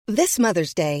This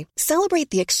Mother's Day, celebrate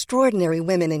the extraordinary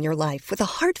women in your life with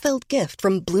a heartfelt gift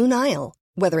from Blue Nile.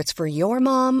 Whether it's for your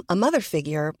mom, a mother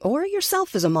figure, or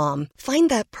yourself as a mom, find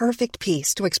that perfect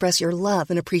piece to express your love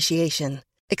and appreciation.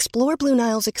 Explore Blue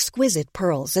Nile's exquisite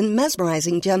pearls and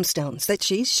mesmerizing gemstones that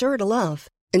she's sure to love.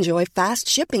 Enjoy fast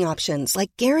shipping options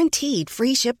like guaranteed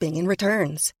free shipping and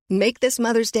returns. Make this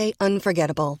Mother's Day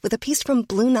unforgettable with a piece from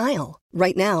Blue Nile.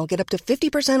 Right now, get up to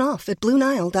 50% off at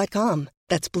BlueNile.com.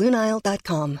 That's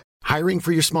BlueNile.com. Hiring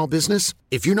for your small business?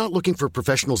 If you're not looking for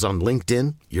professionals on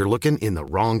LinkedIn, you're looking in the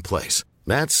wrong place.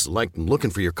 That's like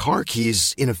looking for your car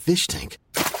keys in a fish tank.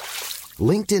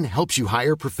 LinkedIn helps you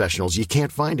hire professionals you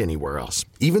can't find anywhere else,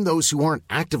 even those who aren't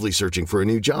actively searching for a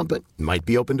new job but might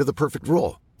be open to the perfect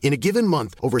role. In a given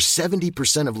month, over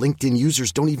 70% of LinkedIn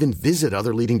users don't even visit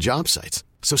other leading job sites.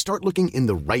 So start looking in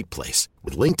the right place.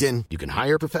 With LinkedIn, you can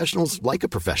hire professionals like a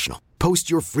professional. Post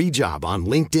your free job on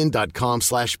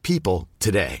linkedin.com/people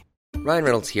today. Ryan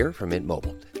Reynolds here from Mint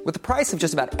Mobile. With the price of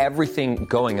just about everything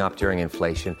going up during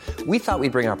inflation, we thought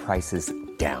we'd bring our prices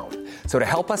down. So to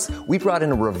help us, we brought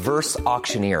in a reverse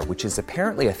auctioneer, which is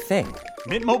apparently a thing.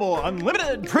 Mint Mobile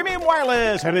Unlimited Premium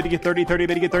Wireless. How to get 30, 30,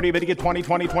 how to get 30, how to get 20,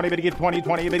 20, 20, how to get 20,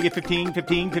 20, how to get 15,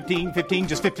 15, 15, 15,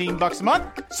 just $15 a month?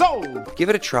 Sold! Give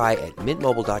it a try at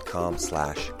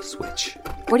mintmobile.com/switch.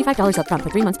 $45 up front for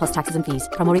 3 months plus taxes and fees.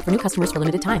 Promo rate for new customers for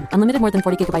limited time. Unlimited more than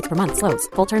 40 gigabytes per month. Slows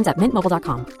full terms at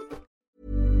mintmobile.com.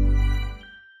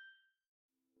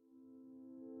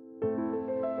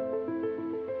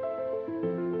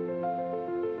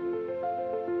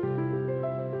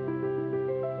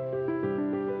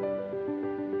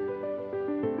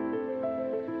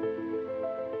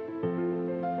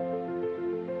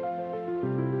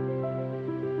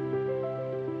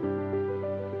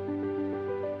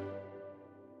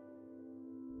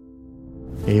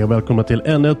 Hej och välkomna till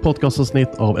ännu ett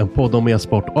podcastavsnitt av en podd om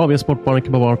e-sport av e-sportbaren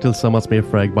Kebabar tillsammans med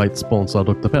Fragbite sponsor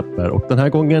Dr. Pepper. Och den här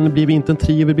gången blir vi inte en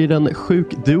trio, vi blir en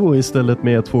sjuk duo istället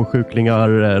med två sjuklingar,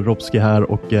 Robski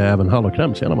här och även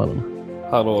Hallokräm. Tjena mannen.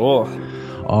 Hallå.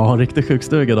 Ja, en riktig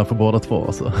sjukstuga där för båda två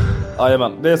alltså.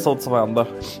 Jajamän, det är sånt som händer.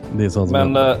 Det är sånt som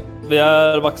händer. Vi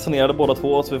är vaccinerade båda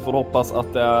två så vi får hoppas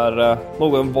att det är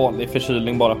någon vanlig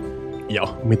förkylning bara. Ja,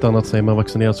 om inte annat säger man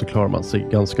vaccinerad så klarar man sig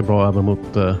ganska bra även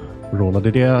mot corona.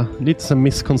 Det är lite som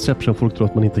misconception, folk tror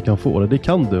att man inte kan få det. Det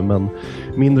kan du, men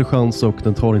mindre chans och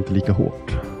den tar inte lika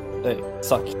hårt.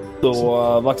 Exakt.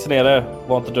 Så vaccinera er,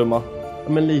 var inte dumma.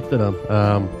 Men lite den.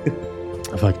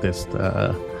 Faktiskt.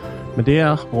 Men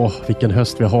det, vilken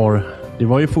höst vi har. Det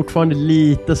var ju fortfarande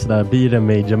lite sådär, blir det en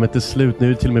major, men till slut,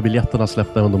 nu är till och med biljetterna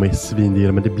släppta även de är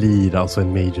svindyra, men det blir alltså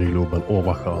en major i Globen.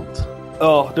 Vad skönt.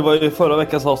 Ja, det var ju förra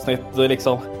veckans avsnitt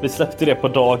liksom, vi släppte det på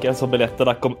dagen så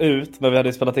biljetterna kom ut, men vi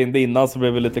hade spelat in det innan så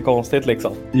blev det lite konstigt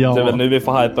liksom. Ja. Det är väl nu vi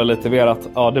får hypa lite mer att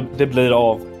det blir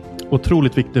av.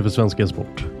 Otroligt viktigt för svensk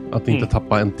e-sport att inte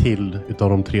tappa en till utav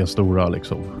de tre stora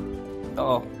liksom.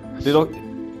 Ja, det är dock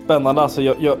spännande alltså,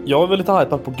 jag är väl lite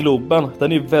hypad på Globen,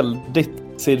 den är ju väldigt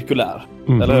cirkulär,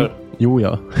 eller hur? Jo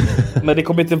ja. Men det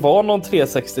kommer inte vara någon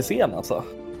 360-scen alltså.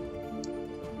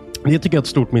 Det tycker jag är ett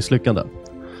stort misslyckande.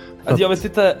 Alltså, jag vet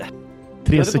inte.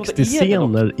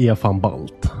 360-scener är fan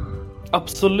ballt.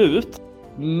 Absolut.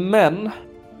 Men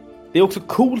det är också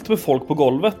coolt med folk på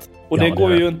golvet. Och det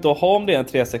går ju inte att ha om det är en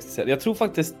 360-scen. Jag tror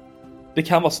faktiskt det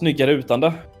kan vara snyggare utan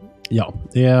det. Ja,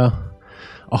 det är...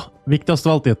 viktigast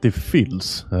av allt är att det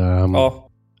fylls.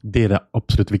 Det är det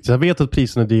absolut viktigaste. Jag vet att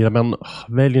priserna är dyra, men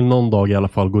välj någon dag i alla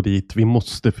fall, gå dit. Vi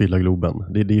måste fylla Globen.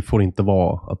 Det får inte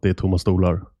vara att det är tomma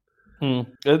stolar.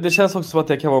 Det känns också som att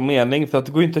det kan vara mening, för att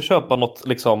det går ju inte att köpa något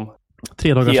liksom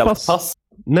 3 dagars pass.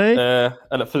 Nej.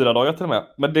 Eller 4 dagar till och med.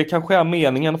 Men det kanske är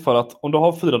meningen, för att om du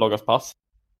har 4 dagars pass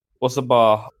och så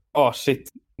bara, shit,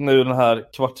 nu den här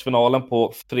kvartsfinalen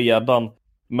på fredagen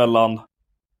mellan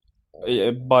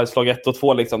Bergslag 1 och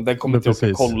 2 liksom, den kommer inte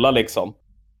jag kolla liksom.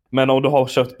 Men om du har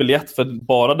köpt biljett för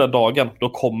bara den dagen, då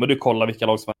kommer du kolla vilka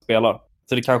lag som spelar.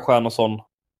 Så det kanske är någon sån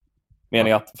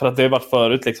mening att, för att det har varit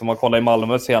förut liksom, man kollar i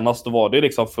Malmö senast, då var det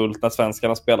liksom fullt när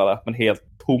svenskarna spelade, men helt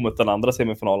tomt den andra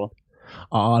semifinalen.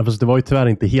 Ja, fast det var ju tyvärr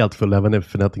inte helt full även när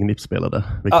Fnatic NIP spelade.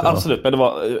 Absolut, men det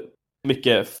var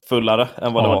mycket fullare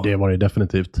än vad det var. Ja, det var det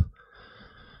definitivt.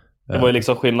 Det var ju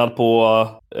liksom skillnad på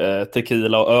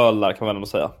tequila och öl där, kan man väl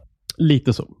säga.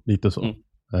 Lite så.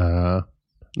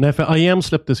 Nej, för IEM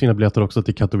släppte sina biljetter också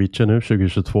till Katowice nu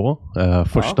 2022.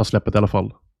 Första släppet i alla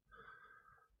fall.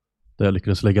 Där jag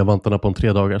lyckades lägga vantarna på en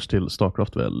 3 dagars till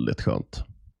StarCraft, väldigt skönt.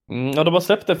 Ja, de har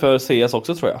släppt det för CS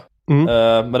också tror jag.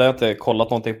 Men det har jag inte kollat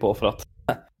någonting på för att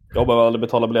jag behöver aldrig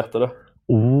betala biljetter.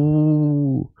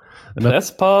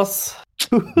 Presspass.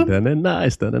 Den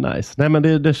är nice. Nej, men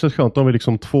det känns skönt. De har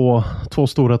liksom två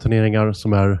stora turneringar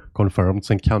som är confirmed.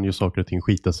 Sen kan ju saker och ting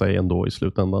skita sig ändå i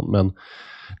slutändan. Men det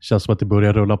känns som att det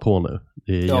börjar rulla på nu.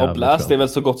 Ja, Blast är väl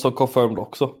så gott som confirmed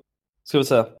också, ska vi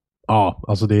säga. Ja,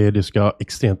 alltså det ska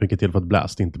extremt mycket till för att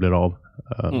Blast inte blir av.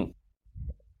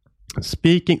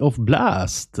 Speaking of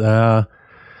Blast.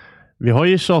 Vi har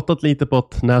ju tjatat lite på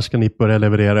att när ska ni börja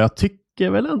leverera. Jag tycker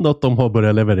väl ändå att de har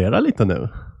börjat leverera lite nu.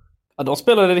 Ja, de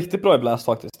spelade riktigt bra i Blast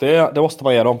faktiskt. Det måste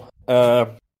man ge dem.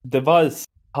 Device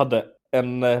hade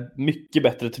en mycket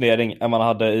bättre turnering än man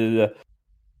hade i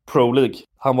Pro League.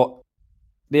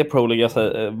 Det är Pro League jag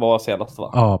säger, var senast,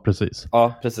 va? Ja, precis.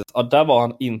 Ja, precis. Ja, där var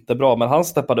han inte bra, men han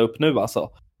steppade upp nu alltså.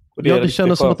 Och det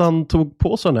kändes som att han tog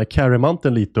på sig den här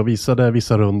carry-mountain lite och visade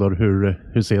vissa rundor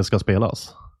hur CS ska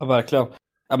spelas. Ja, verkligen.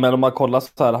 Ja, men om man kollar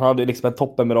så här, han hade liksom en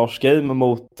toppen Mirage-game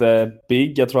mot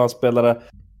Big. Jag tror han spelade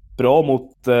bra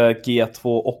mot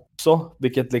G2 också,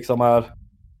 vilket liksom är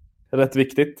rätt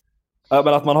viktigt. Men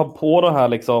att man har på den här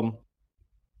liksom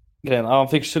grejen. Han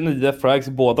fick 29 frags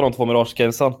i båda de två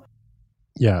Mirage-gamesen.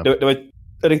 Yeah. Det var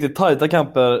riktigt tajta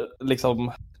kamper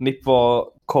liksom. NiP var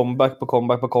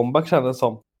comeback kändes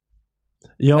som.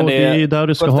 Ja, och det är där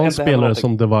du ska ha en spelare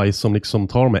som Device som liksom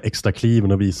tar de extra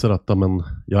kliven och visar att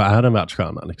jag är en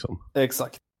världsstjärna liksom.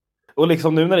 Exakt. Och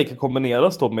liksom nu när det kan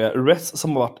kombineras då med Res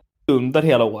som har varit under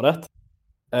hela året.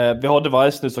 Vi har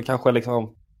Device nu som kanske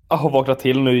liksom har vaknat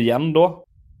till nu igen då.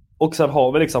 Och sen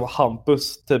har vi liksom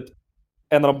Hampus, typ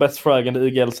en av de bäst fragande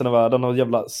IGLsen i världen och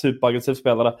jävla superaggressiv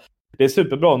spelare. Det är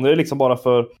superbra. Nu är det liksom bara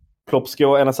för Klopski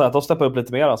och NSZ att steppa upp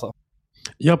lite mer alltså.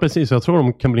 Ja, precis. Jag tror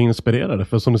de kan bli inspirerade.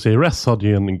 För som du säger, Res hade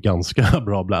ju en ganska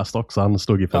bra Blast också. Han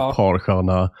stod ju för ett par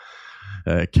sköna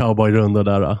cowboy-rundor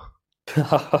där.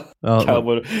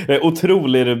 Cowboy. Det är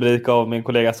otrolig rubrik av min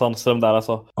kollega Sandström där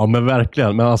alltså. Ja, men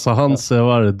verkligen. Men alltså hans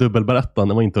var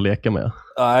dubbelberättande var inte att leka med.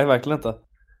 Nej, verkligen inte.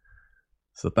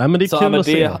 Så nej, men det är kul att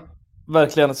se.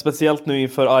 Verkligen, speciellt nu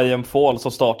inför IM Fall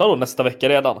som startar då nästa vecka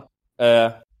redan.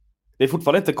 Det är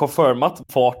fortfarande inte confirmat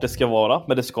vart det ska vara,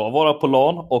 men det ska vara på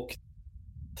LAN och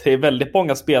det är väldigt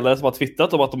många spelare som har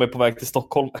twittrat om att de är på väg till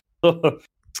Stockholm.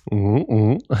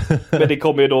 Men det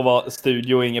kommer ju då vara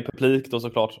studio och ingen publik då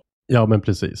såklart. Ja, men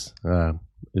precis.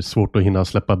 Det är svårt att hinna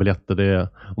släppa biljetter.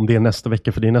 Om det är nästa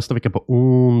vecka, för det är nästa vecka på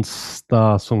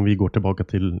onsdag som vi går tillbaka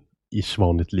till ish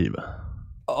vanligt liv.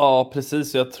 Ja,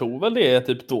 precis. Jag tror väl det är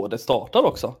typ då det startar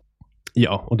också.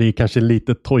 Ja, och det är kanske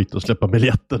lite tojt att släppa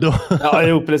biljetter då. Ja,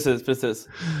 jo, precis.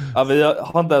 Ja, vi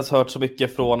har inte ens hört så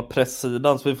mycket från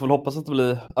presssidan, så vi får hoppas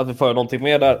att vi får någonting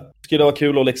mer där. Skulle vara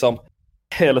kul att liksom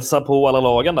hälsa på alla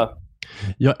lagen där.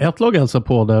 Ja, ett lag hälsa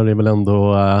på där är väl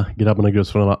ändå grabbarna och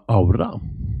grus från Aura.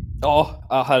 Ja,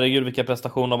 herregud vilka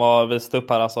prestation de har visat upp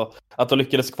här alltså. Att de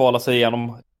lyckades kvala sig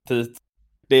igenom dit.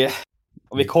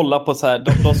 Om vi kollar på så här,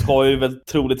 de ska ju väl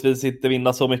troligtvis inte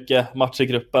vinna så mycket matcher i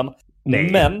gruppen. Nej.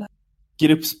 Men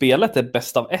gruppspelet är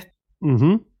bäst av 1.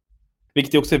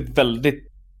 Vilket också är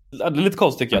väldigt, det är lite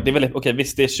konstigt tycker jag. Det är väldigt, okej,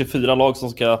 visst det är 24 lag som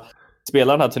ska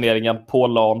spela den här turneringen på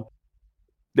LAN.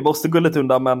 Det måste gå lite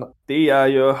undan, men det är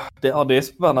ju det är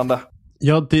spännande.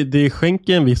 Ja, det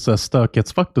skänker en viss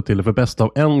stökighetsfaktor till det, för bäst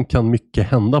av 1 kan mycket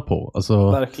hända på.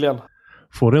 Alltså, verkligen.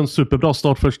 Får du en superbra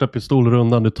start första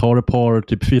pistolrundan, du tar ett par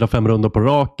typ 4-5 runder på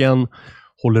raken,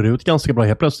 håller ut ganska bra,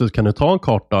 helt plötsligt kan du ta en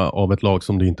karta av ett lag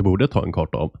som du inte borde ta en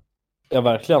karta av. Ja,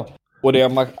 verkligen. Och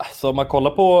om man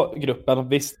kollar på gruppen,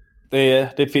 visst,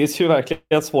 det finns ju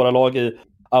verkligen svåra lag i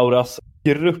Auras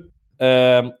grupp.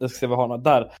 Jag ska se vad har något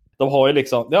där. De har ju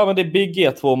liksom, men det är Big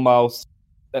G2, Mouse,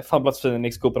 Fabulous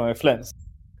Phoenix, Copenhagen Flames.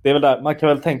 Det är väl där, man kan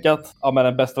väl tänka att men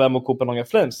den bästa vem mot Copenhagen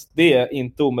Flames, det är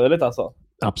inte omöjligt alltså.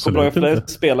 Absolut Copenhagen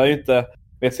Flames spelar ju inte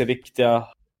med sin riktiga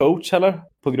coach heller,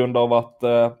 på grund av att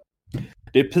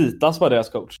det är Pita som är deras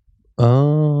coach.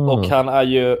 Och han är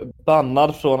ju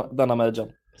bannad från denna major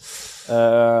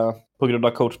på grund av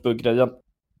coachbugg-grejen.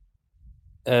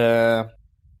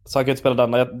 Så han kan inte spela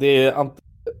denna.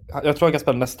 Jag tror han kan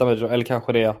spela nästa major, eller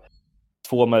kanske det är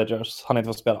 2 majors han inte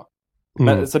får spela.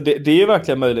 Men, så det är ju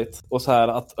verkligen möjligt och så här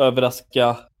att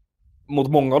överraska mot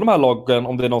många av de här lagen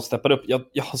om det är någon som steppar upp.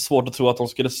 Jag har svårt att tro att de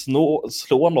skulle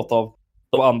slå något av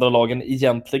de andra lagen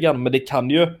egentligen, men det kan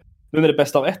ju, nu när det är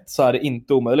bäst av 1 så är det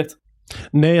inte omöjligt.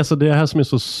 Nej, alltså det här som är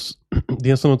så, det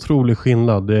är en sån otrolig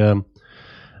skillnad. Det är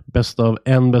bäst av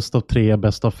 1, bäst av 3,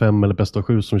 bäst av 5 eller bäst av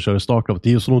 7 som kör i StarCraft. Det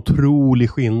är ju en sån otrolig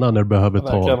skillnad när du behöver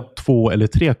ta 2 eller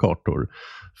 3 kartor.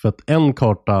 För att en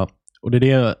karta, och det är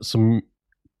det som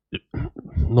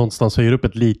någonstans höjer upp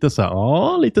ett lite så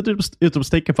här, lite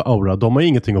utropstecken för Aura. De har ju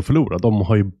ingenting att förlora. De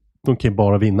kan ju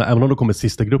bara vinna. Även om de kommer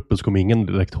sista gruppen så kommer ingen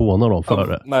direkt håna dem för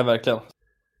det. Nej, verkligen.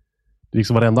 Det är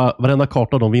liksom varenda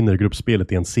karta de vinner i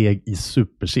gruppspelet är en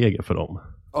superseger för dem.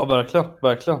 Ja, verkligen,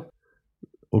 verkligen.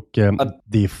 Och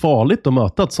det är farligt att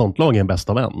möta ett sånt lag i en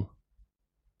bästa vän.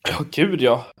 Ja, gud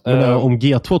ja. Men om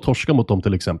G2 torskar mot dem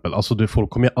till exempel, alltså folk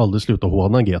kommer ju aldrig sluta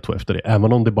håna G2 efter det.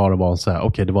 Även om det bara var en så här,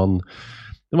 okej, det var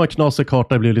en knasig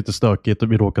karta, det blev lite stökigt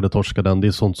och vi råkade torska den. Det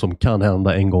är sånt som kan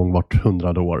hända en gång vart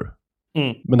 100 år.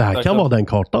 Men det här verkligen kan vara den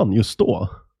kartan just då.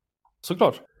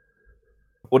 Såklart.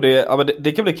 Och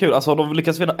det kan bli kul. Alltså om de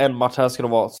lyckas vinna en match här ska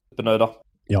de vara supernöjda.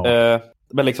 Ja.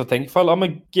 Men liksom tänk ifall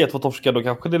G2 torskar, då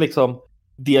kanske det liksom,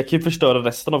 det kan ju förstöra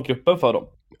resten av gruppen för dem.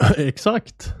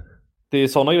 Exakt. Det är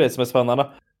sådana grejer som är spännande.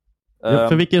 Ja,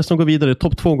 för vilka är det som går vidare?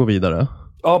 Topp 2 går vidare?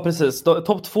 Ja, precis.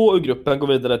 Topp 2 i gruppen går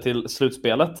vidare till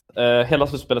slutspelet. Hela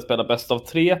slutspelet spelar bäst av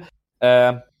 3.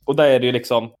 Och där är det ju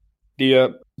liksom, det är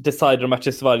ju decider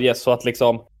matches varje, så att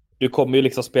liksom du kommer ju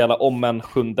liksom spela om en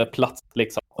 7:e plats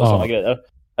liksom, och sådana grejer.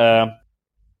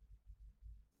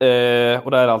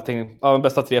 Och där är allting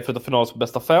bästa 3 förutom final som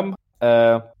bästa 5.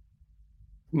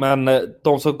 Men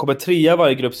de som kommer 3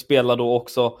 varje grupp spelar då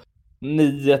också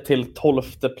 9 till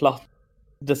 12:e plats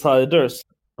deciders.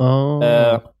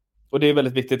 Och det är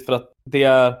väldigt viktigt för att det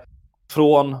är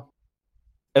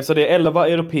eftersom det är 11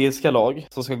 europeiska lag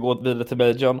som ska gå vidare till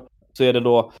Majorn, så är det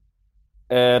då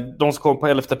de som kommer på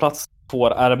 11:e plats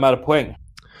får RMR-poäng.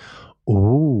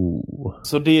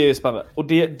 Så det är ju spännande. Och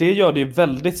det gör det ju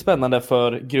väldigt spännande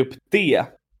för grupp D,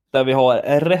 där vi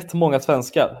har rätt många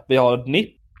svenskar. Vi har NIP,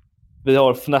 vi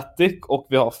har Fnatic och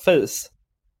vi har FaZe.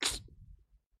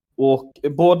 Och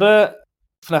både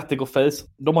Fnatic och FaZe,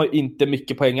 de har ju inte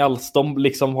mycket poäng alls. De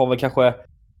liksom har väl kanske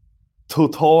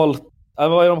totalt,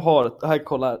 vad är de har? Här,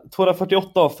 kolla.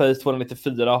 248 av FaZe,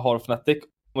 294 har Fnatic.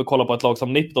 Om vi kollar på ett lag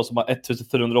som NIP då, som har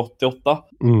 1488.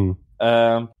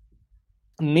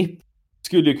 NIP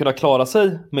skulle ju kunna klara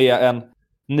sig med en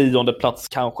 9:e plats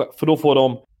kanske. För då får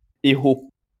de ihop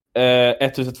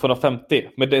 1250.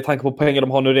 Men det är tanke på poängen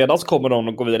de har nu redan, så kommer de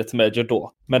att gå vidare till Major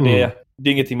då. Men det är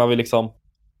ingenting man vill liksom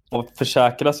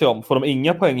försäkra sig om. Får de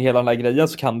inga poäng i hela den här grejen,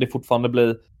 så kan det fortfarande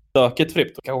bli stökigt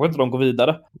fritt. Då kanske inte de går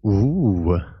vidare.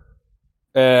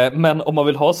 Men om man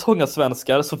vill ha så många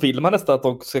svenskar, så vill man nästan att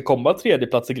de ska komma 3:e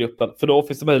plats i gruppen. För då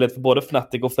finns det möjlighet för både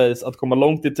Fnatic och FaZe att komma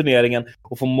långt i turneringen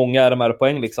och få många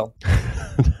RMR-poäng liksom.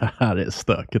 Det här är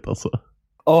stökigt alltså.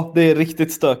 Ja, det är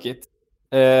riktigt stökigt.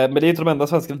 Men det är inte de enda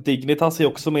svenska. Dignitas är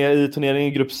också med i turneringen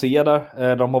i grupp C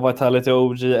där. De har Vitality,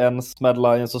 OG, ENS, Mad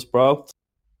Lions och Sprout.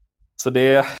 Så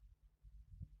det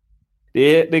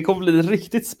kommer bli en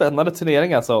riktigt spännande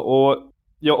turnering alltså. Och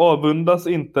jag avundas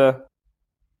inte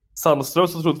Sandström,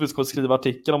 som trodde att vi skulle skriva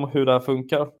artikel om hur det här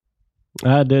funkar.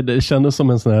 Nej, det kändes som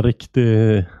en sån här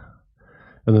riktig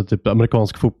typ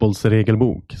amerikansk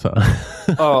fotbollsregelbok. Så.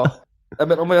 Ja,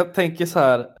 men om jag tänker så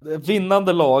här.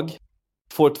 Vinnande lag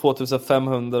får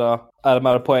 2500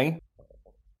 RMR-poäng.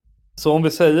 Så om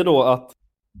vi säger då att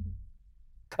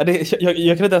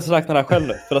jag kan inte ens räkna det här själv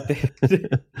nu, för att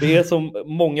det är så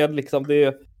många liksom, det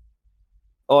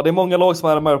är många lag som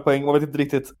har RMR-poäng. Man vet inte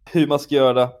riktigt hur man ska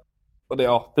göra det. Och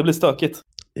det blir stökigt.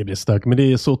 Det blir stökigt, men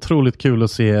det är så otroligt kul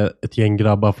att se ett gäng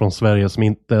grabbar från Sverige som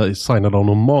inte signade av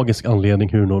någon magisk anledning.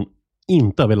 Hur någon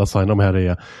inte har velat signa de här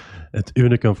är ett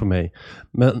unikum för mig.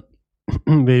 Men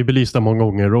vi är belysta många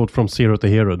gånger. Road from Zero to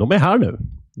Hero. De är här nu.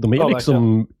 De är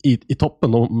liksom i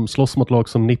toppen. De slåss mot lag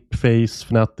som NIP, FaZe,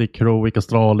 Fnatic, Heroic,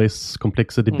 Astralis,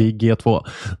 Complexity, Big, G2.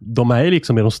 De är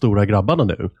liksom med de stora grabbarna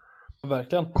nu.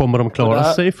 Verkligen. Kommer de klara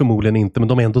sig? Förmodligen inte, men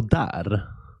de är ändå där.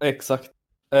 Exakt.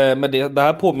 Men det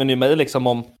här påminner ju mig liksom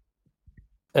om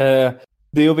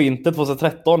det och vinter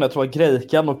 2013. Jag tror att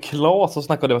Grejkan och Klas som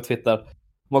snackade det på Twitter. Om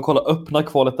man kollar öppna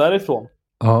kvalet därifrån.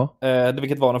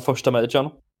 Vilket var den första majorn.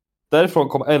 Därifrån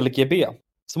kom LGB,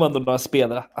 som ändå några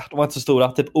spelare. De var inte så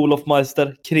stora. Typ Olof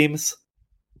Meister, Krims.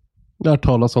 Jag har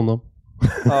talas om dem.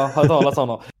 Ja, har talas om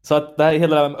dem. Så att det här,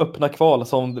 hela det här med öppna kval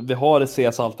som vi har i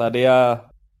CS allt där,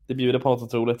 det bjuder på något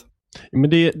otroligt. Men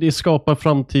det skapar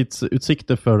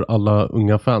framtidsutsikter för alla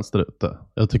unga fans där ute.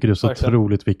 Jag tycker det är så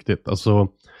otroligt viktigt. Alltså,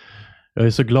 jag är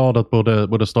så glad att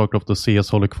både Starcraft och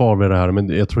CS håller kvar vid det här. Men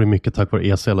jag tror det är mycket tack vare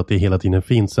ESL att det hela tiden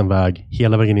finns en väg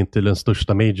hela vägen in till den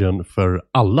största majorn för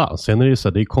alla. Sen är det så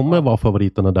här, det kommer vara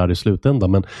favoriterna där i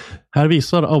slutändan. Men här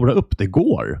visar Aura upp, det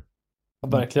går. Ja,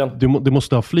 verkligen. Du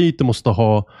måste ha flyt, du måste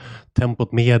ha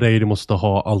tempot med dig, du måste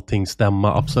ha allting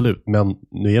stämma, absolut. Men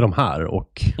nu är de här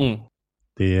och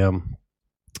det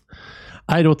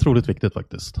är otroligt viktigt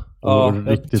faktiskt. Ja,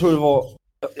 jag tror det var,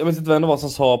 jag vet inte vem det var som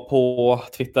sa på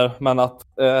Twitter, men att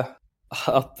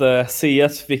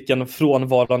CS fick en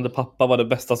frånvarande pappa var det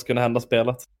bästa som kunde hända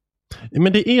spelet.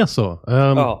 Men det är så.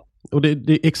 Och det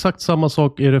är exakt samma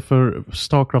sak är det för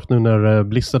StarCraft nu när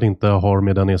Blizzard inte har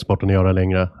med den e-sporten att göra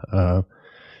längre.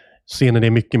 Scenen är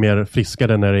mycket mer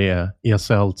friskare när det är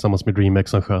ESL tillsammans med DreamHack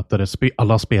som sköter det.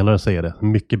 Alla spelare säger det.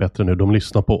 Mycket bättre nu. De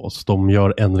lyssnar på oss. De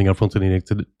gör ändringar från turnering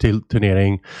till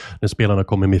turnering när spelarna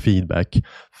kommer med feedback.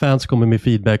 Fans kommer med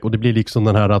feedback och det blir liksom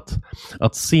den här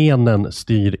att scenen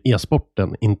styr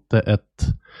e-sporten. Inte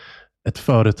ett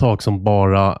företag som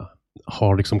bara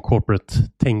har liksom corporate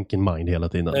tänk in mind hela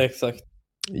tiden. Exakt.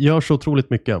 Gör så otroligt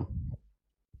mycket.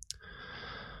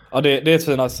 Ja, det är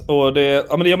så nice. Och det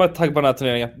gör mig taggad på den här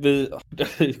turneringen. Det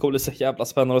kommer bli så jävla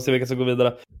spännande att se vilka som går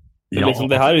vidare. Ja. Liksom,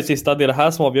 det här är ju sista, det är det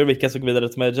här som avgör vilka som går vidare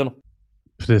till Majorn.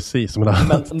 Precis, men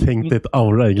tänkte ett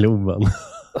aura i Globen.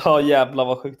 Ja, jävlar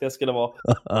vad sjukt det skulle vara.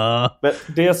 Men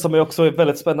det som är också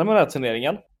väldigt spännande med den här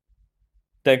turneringen,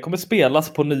 den kommer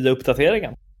spelas på nya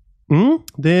uppdateringen.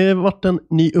 Det har varit en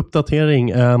ny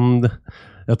uppdatering.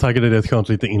 Jag taggade det ett skönt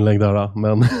lite inlägg där,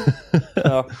 men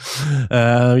ja.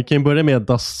 Vi kan börja med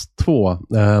Dust 2.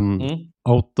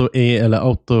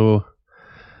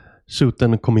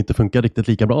 Auto-shooten kommer inte funka riktigt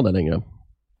lika bra där längre.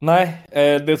 Nej,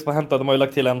 det som har hänt är att de har ju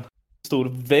lagt till en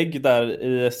stor vägg där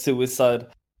i Suicide.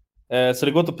 Så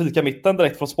det går inte att pika mitten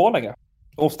direkt från spawn längre.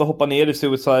 Man måste hoppa ner i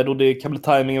Suicide och det kan bli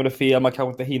timing och det är fel, man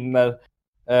kanske inte hinner.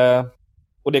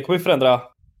 Och det kommer ju förändra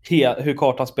hur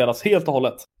kartan spelas helt och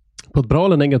hållet. På ett bra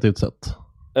eller negativt sätt?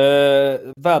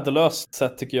 Värdelöst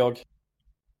sätt tycker jag.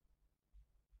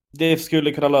 Det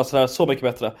skulle kunna lösa det här så mycket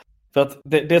bättre. För att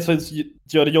det som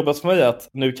gör det jobbigt för mig är att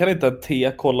nu kan inte en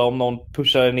T kolla om någon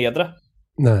pushar i nedre.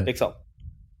 Nej. Liksom.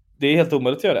 Det är helt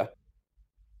omöjligt att göra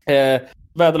det.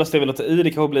 Värdelöst är väl att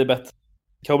det kan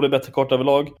bli bättre kort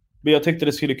överlag. Men jag tyckte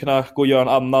det skulle kunna gå att göra en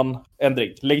annan ändring.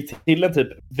 Lägg till en typ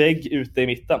vägg ute i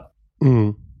mitten.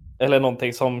 Eller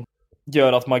någonting som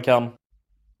gör att man kan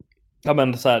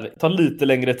ta lite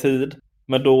längre tid.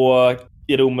 Men då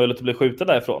är det omöjligt att bli skjuten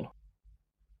därifrån.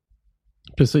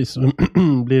 Precis.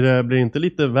 Blir det inte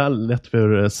lite väl lätt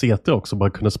för CT också bara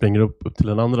kunna springa upp till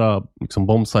den andra liksom,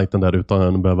 bombsajten där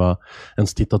utan att behöva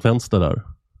ens titta åt vänster där?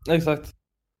 Exakt.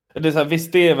 Det är så här,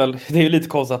 visst det är ju lite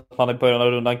konstigt att man i början av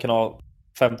rundan kan ha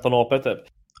 15 AP typ.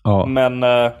 Ja. Men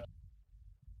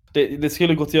det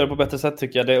skulle gått att göra på bättre sätt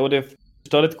tycker jag. Och det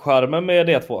förstör lite charmen med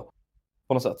D2 på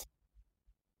något sätt.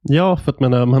 Ja, för att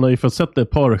man har ju fått sett ett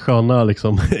par sköna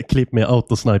liksom, klipp med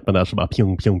autosnipen där så bara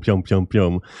pjum, pjum, pjum, pjum,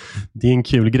 pjum. Det är en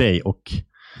kul grej och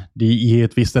det ger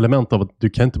ett visst element av att du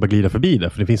kan inte bara glida förbi det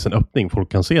för det finns en öppning,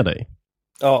 folk kan se dig.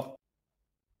 Ja.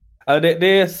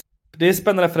 Det är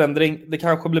spännande förändring. Det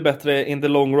kanske blir bättre in the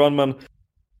long run men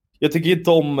jag tycker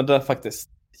inte om det faktiskt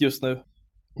just nu.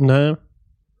 Nej.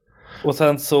 Och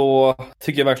sen så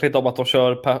tycker jag verkligen inte om att de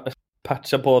kör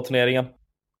patchen på turneringen.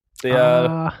 Det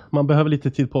är... man behöver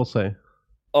lite tid på sig.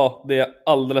 Ja, det är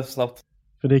alldeles för snabbt.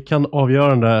 För det kan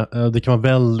vara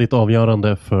väldigt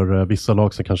avgörande för vissa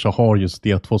lag som kanske har just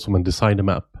D2 som en decider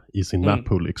map i sin map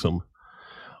pool liksom.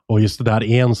 Och just det där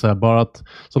är en så här, bara att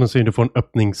som du säger, du får en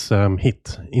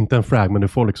öppningshit, inte en frag, men du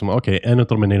får liksom, en av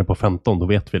dem är nere på 15, då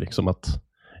vet vi liksom att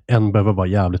en behöver vara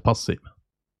jävligt passiv.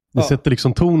 Det sätter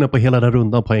liksom tonen på hela den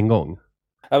rundan på en gång.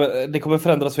 Ja, men det kommer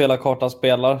förändras för hela kartan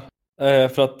spelar.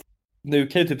 För att nu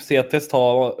kan ju typ CTS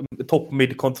ta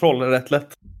topp-mid-kontroll rätt lätt.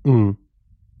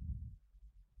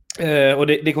 Och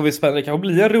det kommer bli spännande. Det kan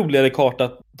bli en roligare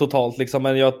karta totalt liksom,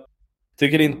 men jag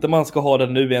tycker inte man ska ha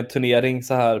den nu i en turnering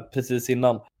så här precis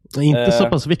innan. Inte så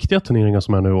pass viktiga turneringar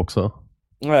som är nu också.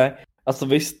 Nej, alltså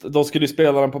visst, de skulle ju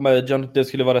spela den på Majorn. Det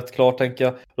skulle vara rätt klart tänker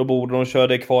jag. Då borde de köra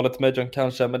det i kvalet till Majorn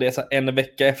kanske, men det är så här en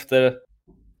vecka efter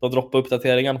de droppar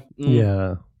uppdateringen.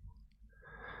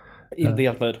 Inte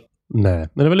helt nöjd. Nej,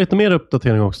 men det är väl lite mer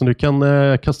uppdatering också. Du kan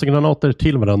kasta granater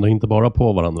till varandra, inte bara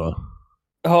på varandra.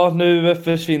 Ja, nu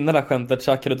försvinner det här skämtet.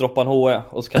 Tja, kan du droppa en HE?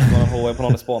 Och så kastar man en HE på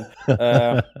någon i spawn.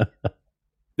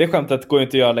 Det skämtet går ju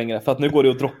inte att göra längre. För att nu går det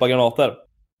att droppa granater.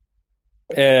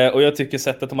 Och jag tycker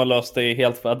sättet de har löst det är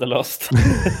helt värdelöst.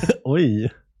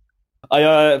 Oj. Ja,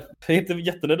 jag är inte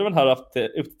jättenöjd med den här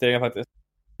uppdateringen faktiskt.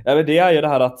 Ja, men det är ju det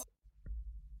här att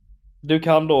du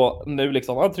kan då nu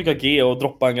liksom trycka G och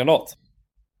droppa en granat.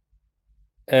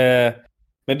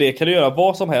 Men det kan du göra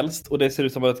vad som helst. Och det ser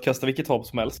ut som att kasta vilket vapen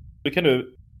som helst. Du kan ju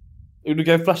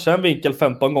flasha en vinkel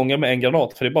 15 gånger med en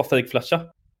granat. För det är bara fake flasha.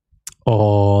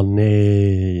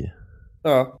 Nej.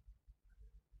 Ja.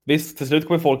 Visst, till slut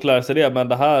kommer folk lära sig det. Men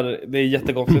det är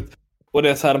jättekonstigt. Och det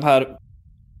är så här de här.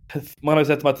 Man har ju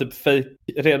sett de här typ fake.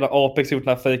 Redan Apex gjort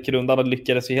den här fake-rundan. Och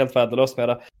lyckades ju helt värdelöst med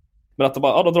det. Men att de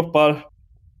bara, de droppar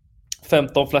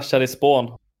 15 flashar i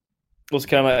spawn. Och så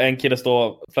kan en kille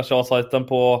stå flasha A-sajten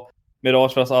på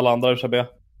Mirage för alla andra UKB.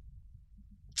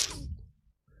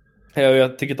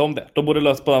 Jag tycker inte om det. De borde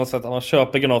lösa på annat sätt. Att man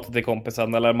köper granater till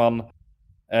kompisen. Eller man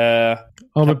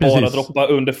kan bara droppa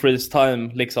under freeze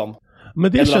time liksom.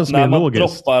 Men det eller känns mer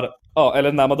logiskt.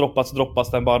 Eller när man droppar så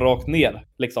droppas den bara rakt ner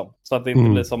liksom. Så att det inte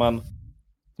blir som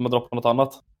att droppa något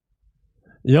annat.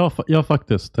 Ja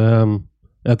faktiskt.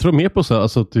 Jag tror mer på så här,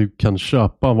 alltså att du kan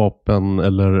köpa vapen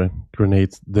eller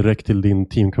grenades direkt till din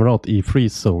teamkamrat i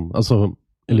freeze zone. Alltså,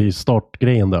 eller i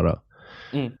startgrejen där.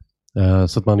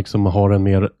 Så att man liksom har en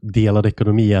mer delad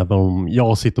ekonomi. Även om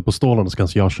jag sitter på stålen så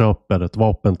kanske jag köper ett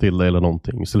vapen till dig eller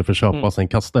någonting. Istället för att köpa sen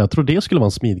kasta. Jag tror det skulle vara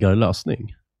en smidigare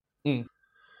lösning.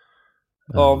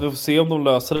 Ja, vi får se om de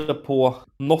löser det på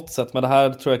något sätt. Men det här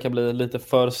tror jag kan bli lite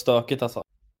för stökigt alltså.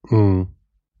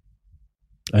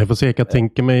 Jag får se, jag kan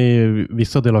tänka mig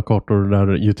vissa delar av kartor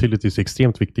där utilities är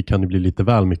extremt viktigt kan det bli lite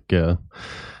väl mycket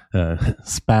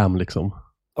spam liksom.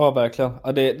 Ja, verkligen.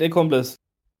 Ja, det kommer bli...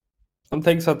 Jag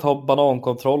tänker så att ha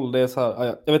banankontroll, det är så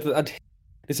här... Jag vet inte,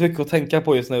 det är så mycket att tänka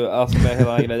på just nu alltså med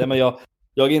hela den här grejen. Men jag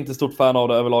är inte stort fan av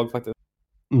det överlag faktiskt.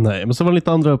 Nej, men så var det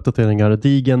lite andra uppdateringar.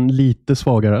 Digen lite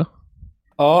svagare.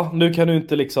 Ja, nu kan du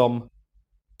inte liksom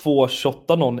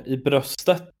två-shotta någon i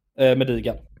bröstet med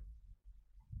digen.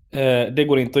 Det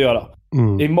går inte att göra.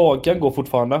 I magen går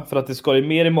fortfarande, för att det ska ju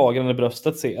mer i magen än i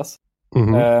bröstet ses.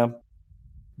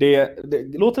 Det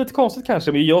låter lite konstigt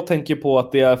kanske, men jag tänker på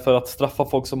att det är för att straffa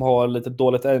folk som har lite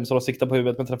dåligt aim, så de siktar på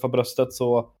huvudet men träffar bröstet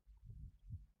så...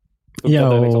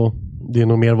 Ja, det, liksom. Och det är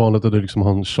nog mer vanligt att du liksom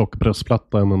har en tjock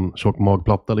bröstplatta än en tjock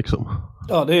magplatta liksom.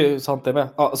 Ja, det är ju sant det med.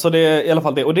 Ja, så det är i alla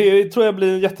fall det. Och det tror jag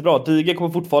blir jättebra. Digen kommer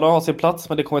fortfarande ha sin plats,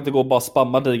 men det kommer inte gå att bara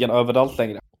spamma digen överallt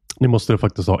längre. Nu måste du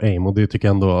faktiskt ha aim, och det tycker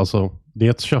jag ändå, alltså, det är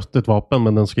ett köttigt vapen,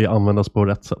 men den ska ju användas på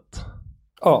rätt sätt.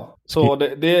 Ja, så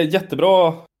det är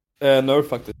jättebra nerf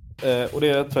faktiskt. Och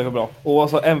det tror jag är bra. Och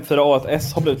alltså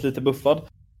M4A1S har blivit lite buffad.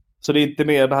 Så det är inte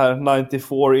mer det här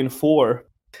 94 in 4.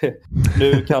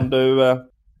 Nu kan du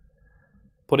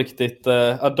på riktigt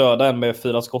döda en med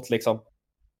 4 skott liksom.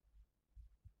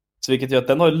 Så vilket gör att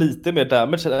den har lite mer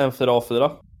damage än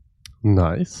M4A4.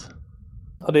 Nice.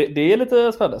 Ja, det är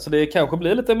lite spännande. Så det kanske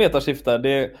blir lite metaskift där. Det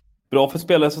är bra för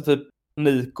spelare som typ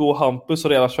Nico och Hampus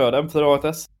som redan körde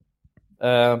M4A1S.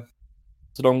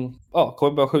 Så de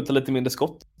kommer bara skjuta lite mindre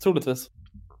skott, troligtvis.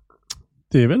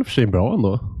 Det är väl för sig bra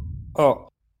ändå. Ja,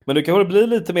 men det kanske blir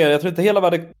lite mer. Jag tror inte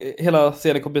hela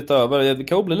serien kommer byta över. Det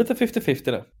kan bli lite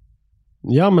 50-50 nu.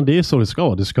 Ja, men det är så det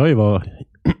ska. Det ska ju vara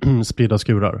spridda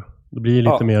skurar. Det blir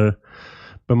lite mer...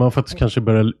 Men man faktiskt kanske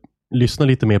börja lyssna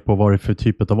lite mer på vad det är för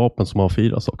typ av vapen som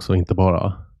avfyras också. Inte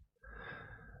bara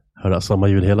höra samma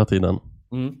ljud hela tiden.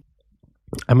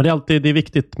 Ja, men det är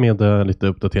viktigt med lite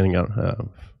uppdateringar.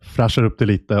 Fräschar upp det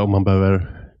lite om man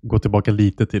behöver gå tillbaka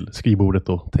lite till skrivbordet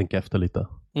och tänka efter lite.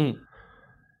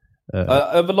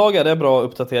 Överlag är det en bra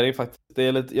uppdatering faktiskt. Det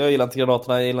är lite, jag gillar inte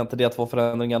granaterna, jag gillar inte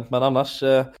D2-förändringen. Men annars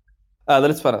är det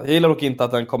lite spännande. Jag gillar dock inte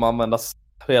att den kommer användas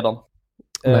redan.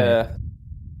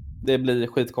 Det blir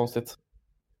skitkonstigt.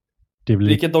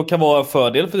 Vilket då kan vara en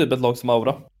fördel för typ ett lag som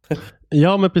Aura.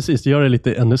 Ja, men precis. Det gör det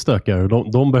lite ännu stökigare.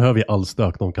 De behöver ju all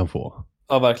stök de kan få.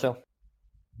 Ja, verkligen.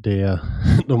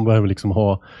 De behöver liksom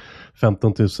ha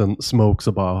 15 000 smokes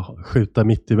och bara skjuta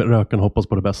mitt i röken och hoppas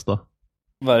på det bästa.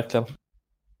 Verkligen.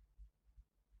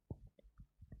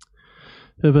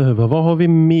 Vad har vi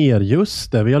mer?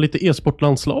 Just det, vi har lite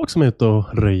e-sportlandslag som är ute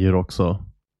och röjer också.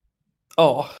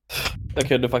 Ja, jag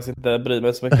kunde faktiskt inte bry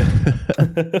mig så mycket.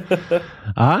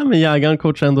 Nej, men Jägaren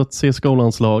coachar ändå ett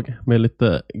CSGO-landslag med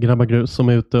lite grabbagrus som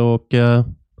är ute och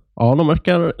de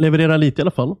verkar leverera lite i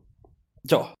alla fall.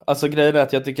 Ja, alltså grejen är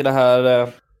att jag tycker det här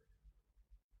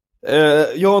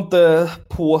jag är inte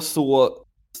på så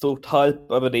stort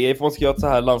hype över det. Ifall man ska göra ett så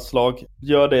här landslag,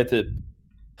 gör det typ,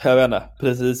 jag vet inte,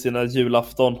 precis innan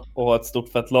julafton och ha ett stort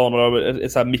fett LAN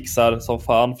och så här mixar som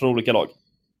fan från olika lag.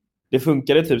 Det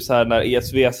funkade typ så här när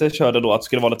ESVC körde då att det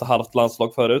skulle vara lite halvt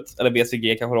landslag förut. Eller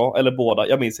VCG kanske då, eller båda,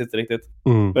 jag minns inte riktigt.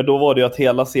 Men då var det ju att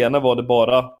hela scenen var det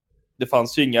bara, det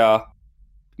fanns ju inga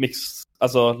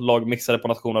lag mixade på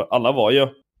nationer. Alla var ju,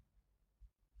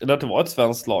 eller att det var ett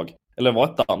svenskt lag, eller det var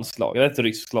ett danskt lag, eller ett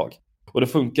ryskt lag. Och det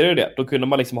funkade ju det. Då kunde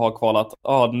man liksom ha kvalat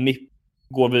NIP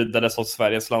går vidare som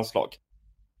Sveriges landslag.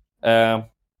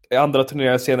 I andra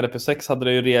turneringar senare på 6 hade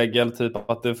det ju regel typ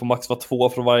att det får max vara 2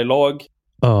 från varje lag.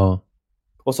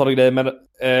 Och sådana grejer. Men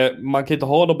man kan inte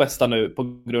ha de bästa nu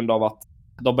på grund av att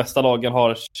de bästa lagen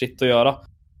har shit att göra.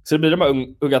 Så det blir de här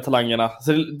unga talangerna.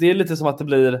 Så det är lite som att det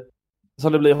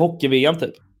blir hockey-VM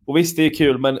typ. Och visst, det är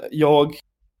kul, men jag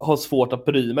har svårt att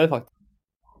bry mig faktiskt.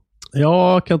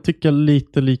 Jag kan tycka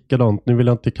lite likadant. Nu vill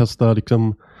jag inte kasta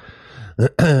liksom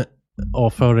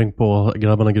avföring på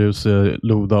grabbarna grus,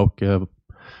 Loda och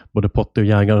både Potter och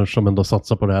Jägare som ändå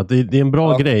satsar på det här. Det är en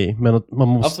bra grej, men att man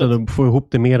måste få ihop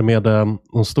det mer med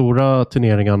de stora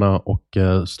turneringarna och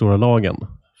stora lagen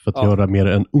för att göra mer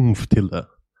en umf till det.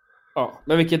 Ja,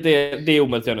 men vilket det är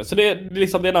omöjligt att göra nu. Så det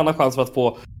är en annan chans för att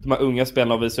få de här unga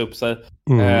spelarna att visa upp sig.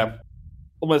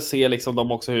 Och man ser liksom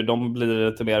de också hur de blir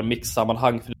lite mer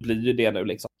mixsammanhang, för det blir ju det nu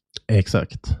liksom.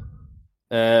 Exakt.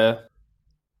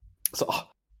 Så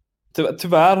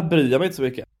tyvärr bryr jag mig inte så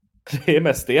mycket. Det är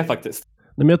mest det faktiskt.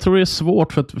 Nej, men jag tror det är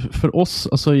svårt för oss,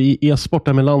 alltså i e-sport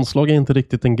där med landslag är inte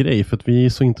riktigt en grej, för att vi är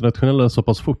så internationella så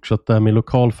pass fort, så att det här med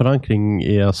lokal förankring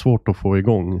är svårt att få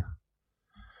igång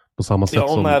på samma sätt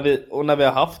som... När vi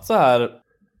har haft så här,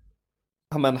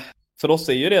 ja, men för oss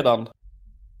är ju redan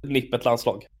NIP ett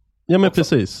landslag. Ja, men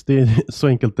precis, det är så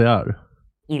enkelt det är.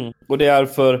 Och det är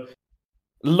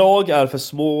lag är för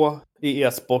små i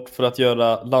e-sport för att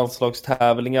göra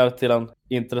landslagstävlingar till en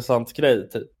intressant grej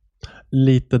typ.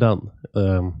 Lite den.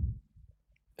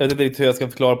 Jag vet inte riktigt hur jag ska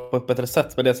förklara på ett bättre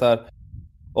sätt, men det är så här,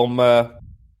 om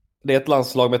det är ett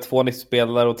landslag med 2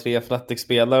 NIP-spelare och 3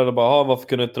 Fnatic-spelare, och bara, varför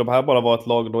kunde inte de här bara vara ett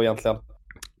lag då egentligen?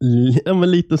 Ja,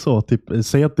 men lite så, typ,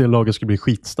 säg att det laget ska bli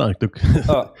skitstarkt och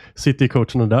sitter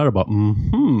coacherna där och bara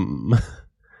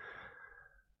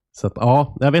Så att,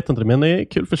 ja, jag vet inte, men det är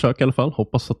kul försök i alla fall.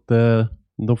 Hoppas att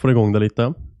de får igång det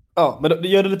lite. Ja, men det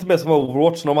gör det lite mer som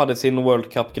Overwatch när de hade sin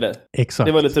World Cup-grej. Exakt.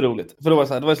 Det var lite roligt. För det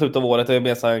var i slutet av året, det är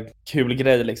mer så här en kul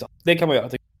grej liksom. Det kan man göra,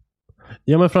 tycker jag.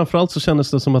 Ja, men framförallt så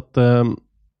kändes det som att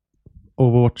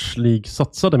Overwatch League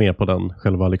satsade mer på den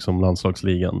själva liksom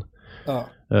landslagsligan. Ja.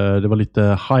 Det var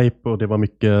lite hype och det var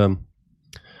mycket...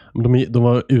 De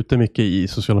var ute mycket i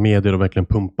sociala medier och verkligen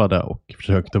pumpade och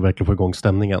försökte verkligen få igång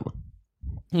stämningen.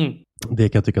 Det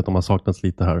kan jag tycka att de har saknats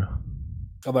lite här.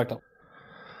 Ja, verkligen.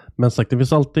 Men sagt, det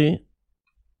finns alltid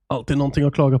någonting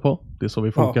att klaga på. Det är så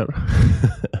vi funkar.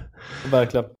 Ja.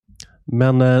 Verkligen.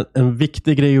 Men en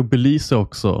viktig grej att belysa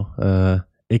också.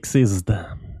 Exist.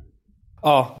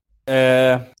 Ja.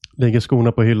 Lägger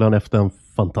skorna på hyllan efter en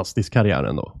fantastisk karriär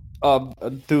ändå. Ja,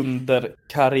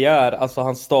 dunderkarriär. Alltså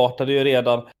han startade ju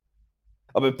redan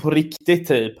men på riktigt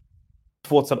typ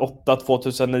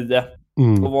 2008-2009.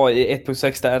 Och var i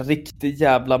 1.6 där en riktig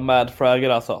jävla madfragger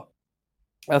alltså.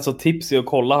 Alltså tips är att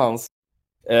kolla hans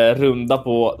runda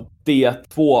på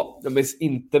D2. Jag minns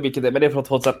inte vilket det är, men det är från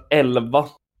 2011.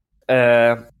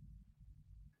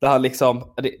 Där han liksom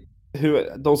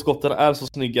de skotten är så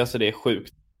snygga så det är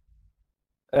sjukt.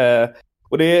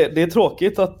 Och det är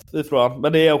tråkigt att vi får han,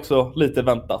 men det är också lite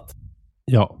väntat.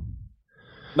 Ja.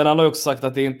 Men han har ju också sagt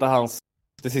att det är inte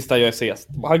det sista jag ser.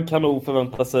 Han kan nog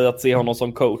förvänta sig att se honom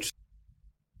som coach.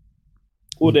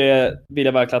 Och det vill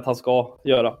jag verkligen att han ska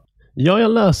göra. Ja,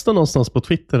 jag läste någonstans på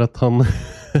Twitter att han...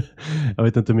 jag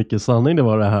vet inte hur mycket sanning det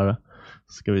var det här.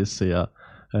 Ska vi se.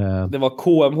 Det var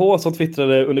KMH som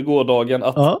twittrade under gårdagen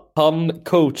att han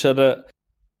coachade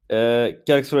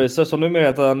Galaxy Racer, som numera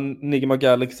heter han Nigma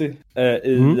Galaxy,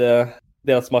 i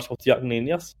deras match mot Young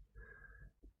Ninjas.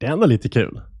 Det är ändå lite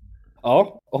kul.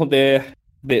 Ja, och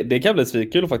det kan bli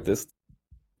svikkul faktiskt.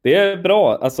 Det är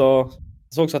bra, alltså jag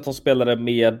såg också att de spelade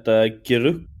med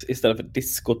grupp istället för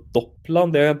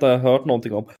disco-dopplan. Det har jag inte hört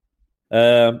någonting om.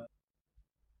 Jag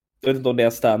vet inte om det är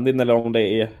stand-in eller om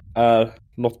det är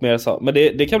något mer så. Men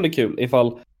det kan bli kul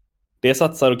ifall det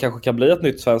satsar och kanske kan bli ett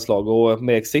nytt svenskt lag. Och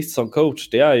med Exist som coach,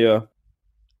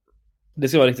 det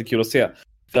ska vara riktigt kul att se.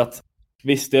 För att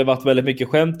visst, det har varit väldigt mycket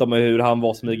skämt om hur han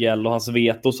var som IGL och hans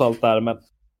vetos och allt där. Men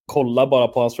kolla bara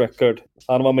på hans record.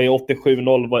 Han var med i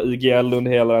 87-0, var IGL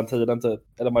under hela den tiden typ.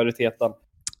 Eller majoriteten.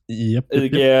 Yep.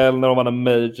 IGL när de vann en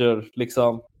major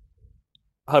liksom.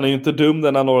 Han är ju inte dum,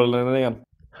 den här norrlänningen.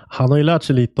 Han har ju lärt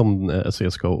sig lite om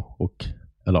CSGO och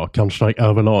Counter-Strike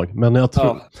överlag. Men jag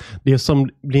tror det som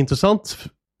blir intressant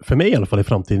för mig i alla fall i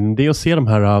framtiden, det är att se de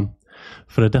här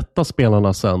före detta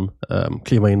spelarna sen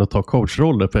kliva in och ta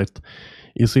coachroller. För att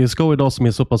i CSGO idag, som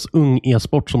är så pass ung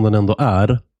e-sport som den ändå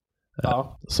är,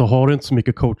 så har du inte så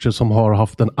mycket coacher som har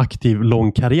haft en aktiv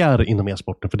lång karriär inom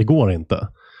e-sporten, för det går inte.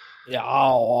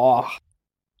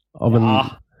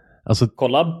 Alltså,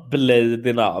 kolla Blade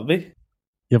i Navi.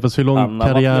 Ja, fast hur lång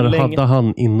karriär hade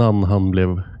han innan han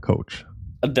blev coach?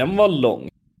 Den var lång.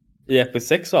 I Epic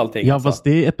 6 och allting. Ja, fast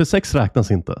det Epic 6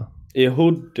 räknas inte. I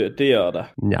Hood, det gör det.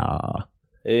 Ja.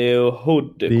 I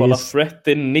Hood, kolla Fret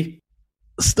i NIP.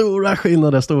 Stora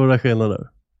skillnader.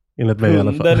 Enligt mig i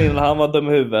alla fall. Innan han var dum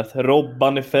i huvudet.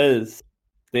 Robban i Face.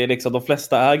 Det är liksom, de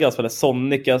flesta ägare spelar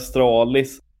Sonic,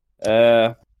 Astralis.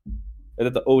 Jag vet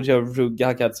inte, OG Rugga,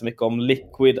 han kan inte så mycket om.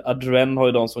 Liquid, Adren har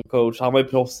ju de som coach. Han var ju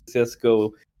proffs i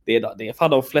CSGO. Det är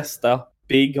fan de flesta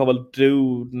Big har väl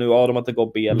Drew nu. Ja, de har inte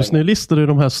gått B längre. Just nu listar du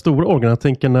de här stora orgarna. Jag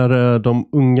tänker när de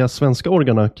unga svenska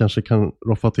orgarna kanske kan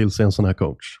roffa till sig en sån här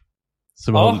coach.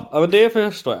 Så ja, men det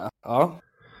förstår jag. Ja.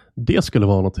 Det skulle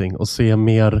vara någonting. Och se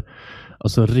mer...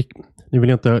 Alltså, nu vill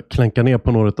jag inte klänka ner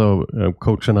på några av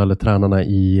coacherna eller tränarna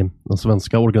i den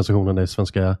svenska organisationen, i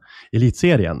svenska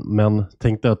elitserien. Men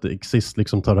tänkte att Exist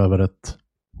liksom tar över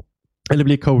eller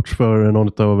blir coach för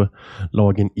någon av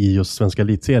lagen i just svenska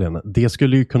elitserien. Det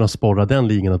skulle ju kunna sporra den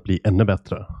ligan att bli ännu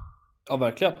bättre. Ja,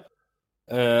 verkligen.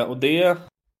 Och det är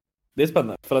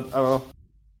spännande. För att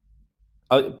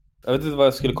jag vet inte vad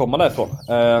jag skulle komma därifrån.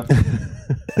 Nej,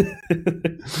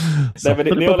 men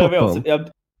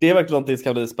det är verkligen någonting som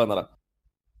kan bli spännande.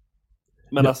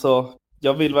 Men alltså,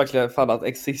 jag vill verkligen att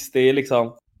Exist är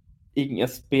liksom ingen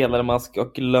spelare man ska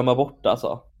glömma bort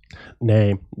alltså.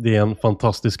 Nej, det är en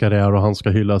fantastisk karriär och han ska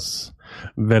hyllas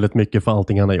väldigt mycket för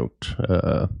allting han har gjort.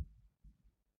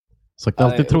 Så det är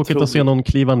alltid tråkigt att se någon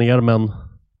kliva ner, men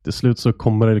till slut så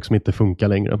kommer det liksom inte funka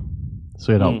längre.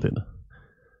 Så är det alltid.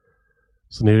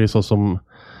 Så det är ju så som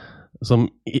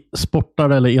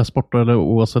sportare eller e-sportare eller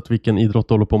oavsett vilken idrott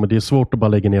du håller på med. Det är svårt att bara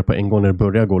lägga ner på en gång när det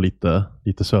börjar gå lite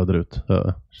söderut.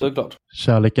 Såklart.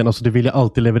 Kärleken, alltså det vill jag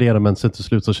alltid leverera, men sen till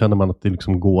slut så känner man att det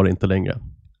liksom går inte längre.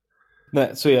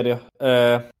 Nej, så är det.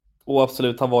 Och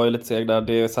absolut, han var ju lite seg där.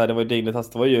 Det var ju Dignitas,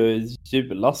 det var ju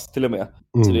julas till och med.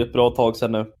 Så det är ett bra tag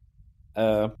sedan nu.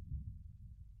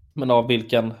 Men av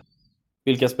vilken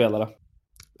spelare?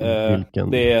 Det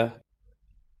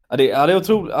är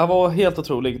otroligt. Han var helt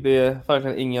otrolig. Det är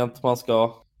verkligen inget man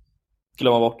ska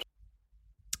glömma bort.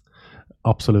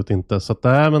 Absolut inte. Så att,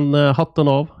 men hatten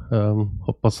av.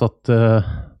 Hoppas att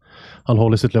han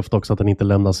håller sitt löfte också, att han inte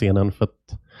lämnar scenen. För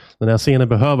att den här scenen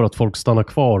behöver att folk stannar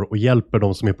kvar och hjälper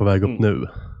de som är på väg upp nu.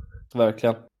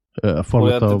 Verkligen. Och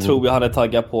det tror jag han är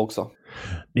taggad på också.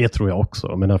 Det tror jag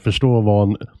också. Men jag förstår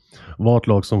vad ett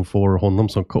lag som får honom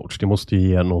som coach. Det måste ju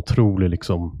ge en otrolig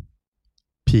liksom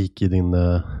peak i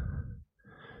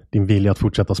din vilja att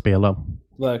fortsätta spela.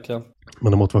 Verkligen.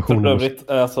 Men motivationen... För övrigt,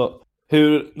 alltså,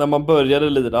 när man började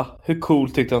lira, hur cool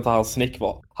tyckte jag att hans snick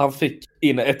var? Han fick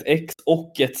in ett X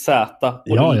och ett Z.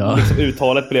 Och liksom,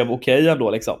 uttalet blev okej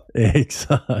ändå liksom.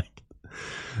 Exakt.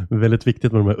 Väldigt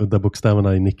viktigt med de här udda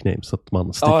bokstäverna i nicknames, så att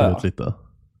man sticker ut lite.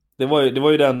 Det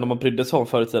var ju den man brydde sig om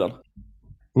förr i tiden.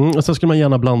 Och sen skulle man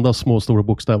gärna blanda små och stora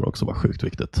bokstäver också, var sjukt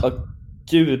viktigt. Ja,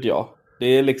 gud ja. Det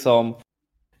är liksom...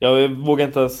 Jag vågar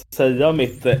inte ens säga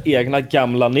mitt egna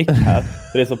gamla nick här.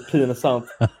 För det är så pinsamt.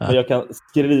 Men jag kan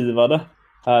skriva det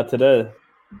här till dig.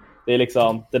 Det är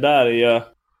liksom... Det där är ju...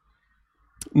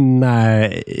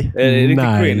 Nej. Det är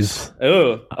lite cringe.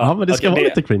 Ja, men det ska vara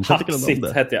lite cringe.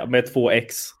 Hatsigt hette jag. Med 2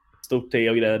 X. Stort T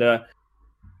och grejer.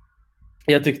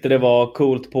 Jag tyckte det var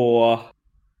coolt på...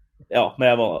 Ja, när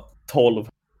jag var 12.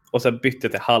 Och sen bytte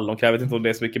jag till hallonkräm. Jag vet inte om det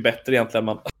är så mycket bättre egentligen.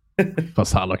 Men...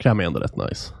 Fast hallonkräm är ändå rätt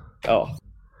nice. Ja,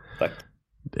 tack.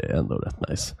 Det är ändå rätt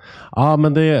nice. Ja,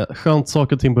 men det är skönt,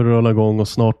 saker och ting börjar rulla igång. Och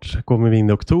snart kommer vi in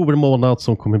i oktober månad,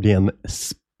 som kommer bli en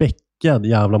späckad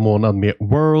jävla månad med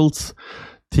Worlds,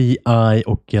 TI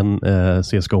och en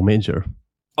CSGO Major.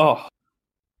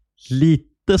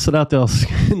 Lite sådär att jag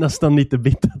nästan lite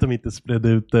bitter att de inte spred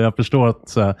ut det. Jag förstår att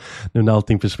så här, nu när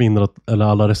allting försvinner eller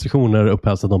alla restriktioner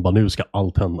upphävs, att de bara, nu ska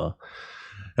allt hända.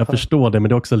 Jag förstår det, men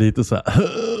det är också lite så här...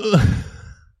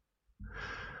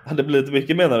 Det blir lite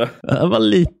mycket, menar du? Det var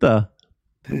lite.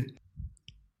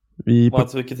 Man har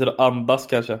inte så mycket tid att andas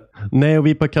kanske. Nej, och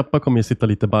vi på Kappa kommer ju sitta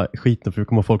lite bara skiten, för vi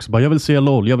kommer folk som bara, jag vill se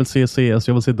LOL, jag vill se CS,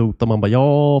 jag vill se Dota. Man bara,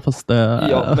 ja, fast det...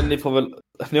 Ja, men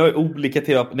ni har ju olika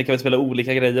TV, ni kan väl spela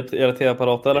olika grejer på era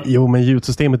TV-apparater, eller? Jo, men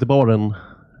ljudsystemet i baren,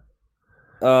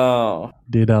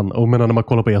 det är den. Och men när man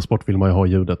kollar på e-sport vill man ju ha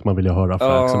ljudet, man vill ju höra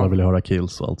facts, man vill ju höra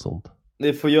kills och allt sånt.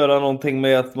 Ni får göra någonting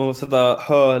med att man måste sätta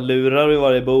hörlurar i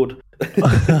varje bord.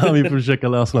 Vi får försöka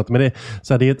lösa något. Men det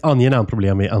är ett angenämt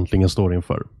problem vi äntligen står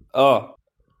inför. Ja.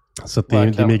 Så det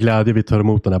är med glädje vi tar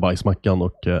emot den här bajsmackan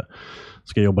och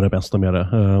ska jobba det bästa med det.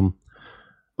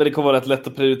 Men det kommer vara rätt lätt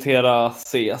att prioritera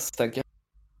CS, tänker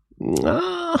jag.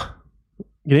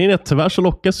 Grejen är att tyvärr så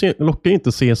lockar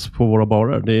inte CS på våra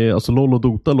barer. Det är, alltså LOL och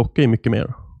Dota lockar ju mycket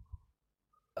mer.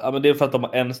 Ja, men det är för att de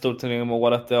har en stor turnering om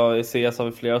året. Ja, i CS har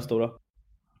vi flera stora.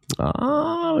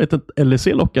 Jag vet inte, LEC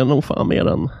lockar nog fan mer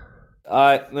än...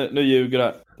 Nej, nu ljuger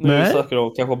det. Nu söker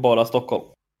de kanske bara Stockholm.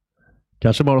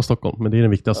 Kanske bara Stockholm, men det är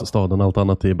den viktigaste staden. Allt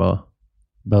annat är bara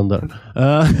bönder.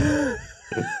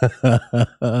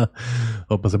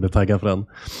 Hoppas jag blir taggad för den.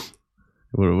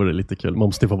 Det vore lite kul. Man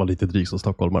måste få vara lite dryg som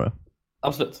stockholmare.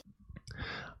 Absolut.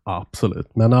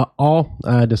 Absolut. Men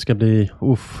det ska bli...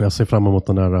 jag ser fram emot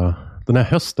den här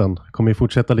hösten. Kommer vi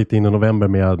fortsätta lite in i november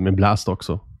med Blast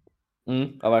också.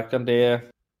 Ja, verkligen. Det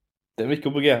är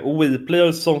mycket på G. Och Weeplay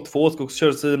har säsong 2 ska också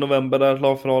köras i november där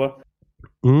lagfinaler.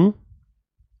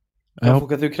 Jag får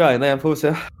åka till Ukraina igen, får vi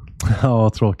se. Ja,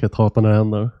 tråkigt. Hatar när det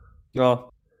händer.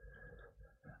 Ja.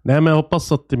 Nej, men jag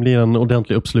hoppas att det blir en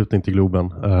ordentlig uppslutning till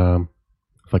Globen.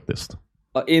 Faktiskt.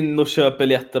 Ja, in och köp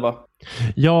biljetter, va?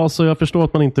 Ja, så jag förstår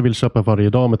att man inte vill köpa varje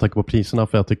dag med tanke på priserna,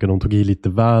 för jag tycker de tog i lite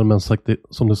väl, men sagt,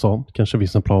 som du sa, kanske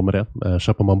finns en plan med det.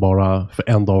 Köper man bara för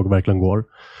en dag verkligen går.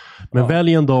 Men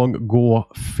välj en dag,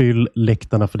 gå, fyll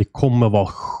läktarna, för det kommer vara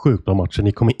sjukt bra matcher.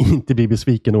 Ni kommer inte bli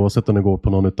besviken oavsett om ni går på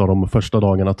någon av de första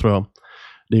dagarna, tror jag.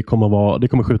 Det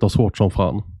kommer skjutas hårt som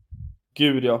fan.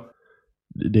 Gud, ja.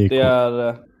 Det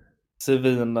är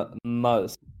svin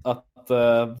nice att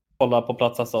hålla på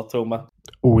plats, alltså, tror man.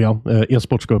 Oh ja,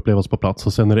 e-sport ska upplevas på plats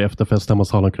och sen är det efterfest hemma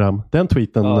hos Hallonkrem. Den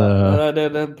tweeten... Nej,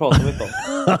 det pratar vi inte om.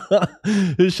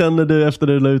 Hur känner du efter att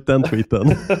du la ut den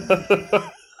tweeten?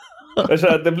 Jag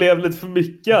känner att det blev lite för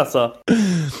mycket, alltså.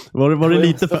 Var det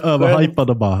lite för överhypad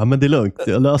och bara, men det är lugnt,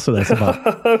 jag löser det. Så bara.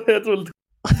 Jag tror lite...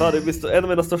 Ja, det är en av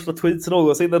mina största tweets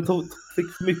någonsin. Den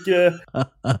fick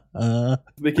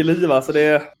mycket liv, alltså det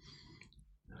är...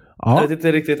 Ja. Jag vet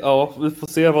inte riktigt, vi får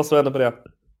se vad som händer på det.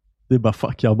 Det är bara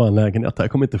fuck, jag har bara en lägenhet här,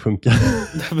 kommer inte funka.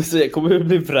 Jag kommer ju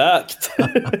bli vräkt.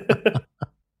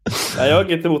 Nej, jag har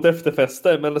inget emot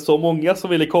efterfester, men så många som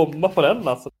ville komma på den,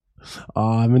 alltså.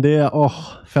 Ja, men det är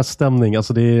feststämning,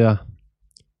 alltså det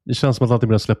känns som att alltid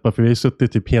börjar släppa, för vi har ju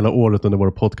suttit typ hela året under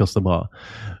våra podcaster bara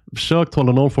försökt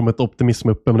hålla någon form av optimism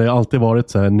uppe, men det har alltid varit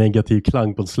så här negativ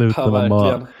klang på slutet.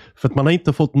 Ja, för att man har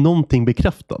inte fått någonting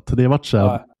bekräftat. Det har varit så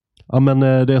här, men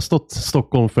det har stått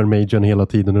Stockholm för Majorn hela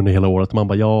tiden under hela året. Man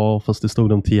bara, fast det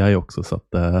stod om TI också, så att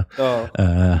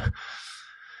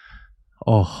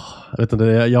jag vet inte,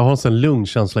 jag har en sån lugn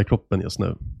känsla i kroppen just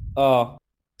nu. Ja.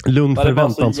 Lugn,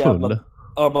 förväntansfull.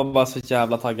 Man var så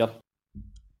jävla taggad.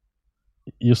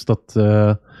 Just att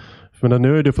för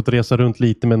nu har du fått resa runt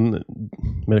lite, men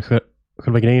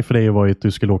själva grejen för dig var ju att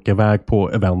du skulle åka iväg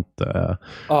på event,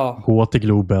 gå till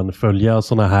Globen, följa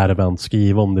såna här event,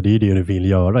 skriva om det. Det är det du vill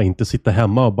göra, inte sitta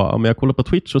hemma och bara, men jag kollar på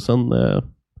Twitch och sen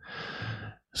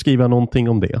skriva någonting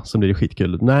om det, så blir det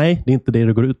skitkul. Nej, det är inte det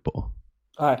du går ut på.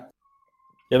 Nej.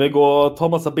 Jag vill gå och ta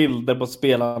massa bilder på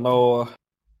spelarna och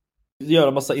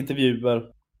göra massa intervjuer.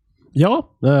 Ja,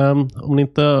 om ni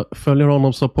inte följer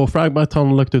honom så på Fragbite har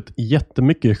han lagt ut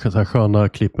jättemycket så här sköna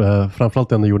klipp. Framförallt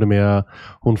den du gjorde med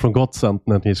hon från Godsent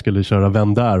när ni skulle köra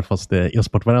Vem där, fast det är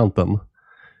e-sportvarianten.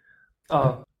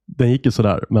 Ja. Den gick ju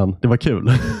sådär, men det var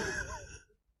kul.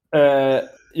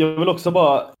 Jag vill också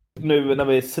bara, nu när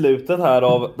vi är i slutet här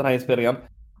av den här inspelningen,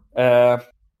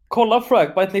 kolla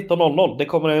Fragbite 19.00. Det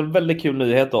kommer en väldigt kul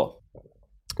nyhet då.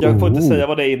 Jag får inte säga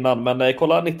vad det är innan, men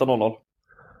kolla 19.00.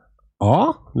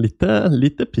 Ja,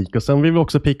 lite pik. Och sen vill vi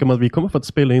också pika om att vi kommer för att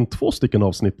spela in 2 stycken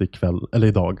avsnitt ikväll, eller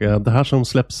idag. Det här som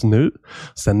släpps nu.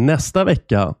 Sen nästa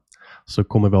vecka så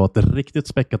kommer vi ha ett riktigt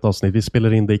späckat avsnitt. Vi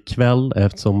spelar in det ikväll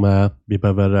eftersom vi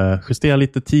behöver justera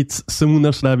lite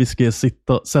tidszoner så där vi ska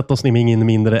sätta oss ingen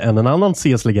mindre än en annan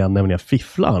CS-legend, nämligen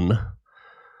Fifflan.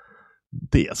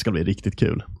 Det ska bli riktigt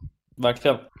kul.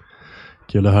 Verkligen.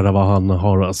 Kul att höra vad han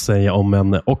har att säga om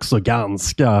en också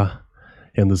ganska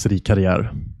händelserik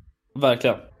karriär.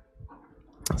 Verkligen.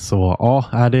 Så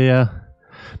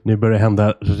nu börjar det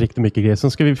hända riktigt mycket grejer.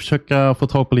 Sen ska vi försöka få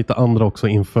tag på lite andra också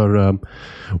inför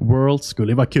Worlds.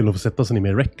 Skulle det vara kul att få sätta sig ner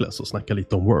med Reckless och snacka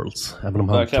lite om Worlds. Även om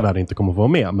han tyvärr inte kommer att vara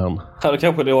med. Men... Här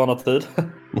kanske det var något tid.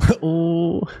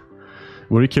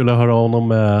 Vore kul att höra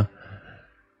honom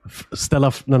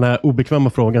ställa den här obekväma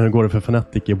frågan, hur går det för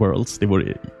Fnatic i Worlds? Det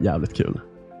vore jävligt kul.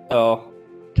 Ja.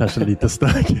 Kanske lite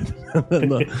stökigt.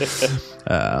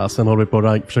 Sen håller vi på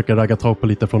att försöka ragga tag på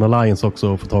lite från Alliance också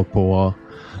och få tag på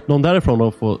någon därifrån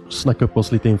och få snacka upp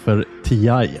oss lite inför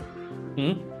TI.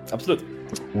 Absolut.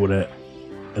 Det vore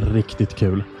riktigt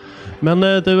kul. Men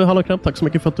du, Hallonkrem, tack så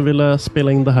mycket för att du ville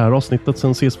spela in det här avsnittet.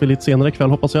 Sen ses vi lite senare ikväll,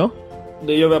 hoppas jag.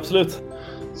 Det gör vi absolut.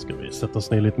 Ska vi sätta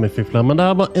oss ner lite med Fifflan. Men det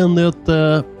här var ännu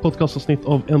ett podcastavsnitt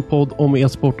av en podd om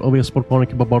e-sport av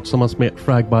e-sportbarnen Bart tillsammans med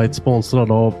Fragbite,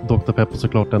 sponsrad av Dr. Pepper,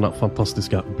 såklart, denna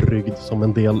fantastiska brygd som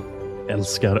en del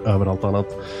älskar över allt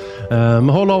annat. Men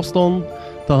håll avstånd,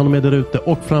 ta hand om er där ute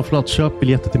och framförallt köp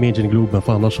biljetter till Major i Globen,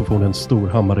 för annars så får ni en stor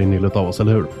hammare i nyllet av oss,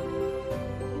 eller hur?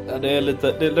 Ja, det är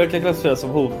lite, det kan klassificeras som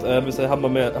hot. Vi säger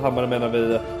hammare menar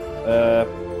vi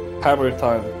hammer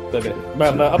time, baby.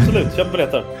 Men absolut, köp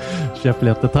biljetter. Köp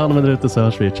biljetter, ta hand om er där ute, så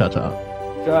hörs vi. Ciao, ciao.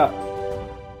 Ciao.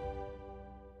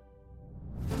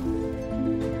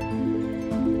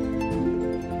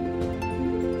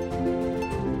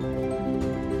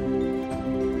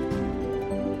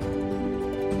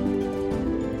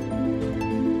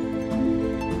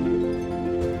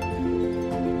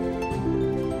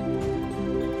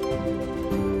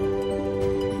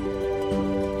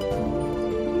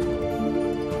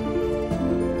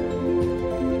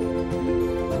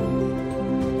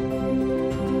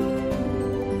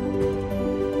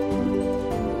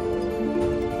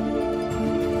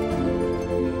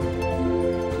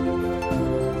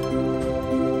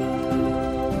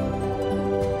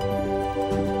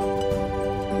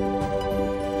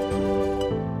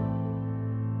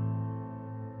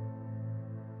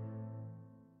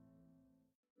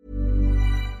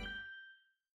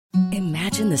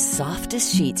 Imagine the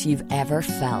softest sheets you've ever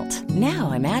felt.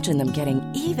 Now imagine them getting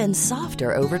even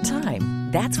softer over time.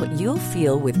 That's what you'll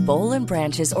feel with Boll &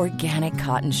 Branch's organic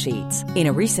cotton sheets. In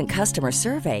a recent customer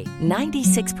survey,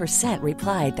 96%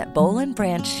 replied that Boll &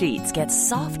 Branch sheets get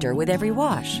softer with every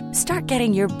wash. Start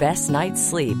getting your best night's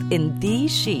sleep in these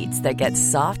sheets that get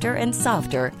softer and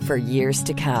softer for years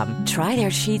to come. Try their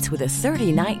sheets with a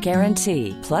 30-night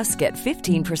guarantee. Plus, get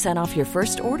 15% off your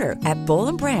first order at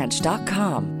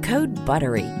bollandbranch.com. Code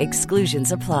BUTTERY.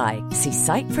 Exclusions apply. See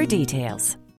site for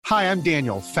details. Hi, I'm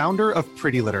Daniel, founder of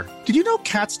Pretty Litter. Did you know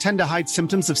cats tend to hide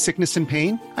symptoms of sickness and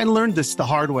pain? I learned this the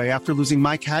hard way after losing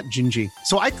my cat, Gingy.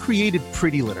 So I created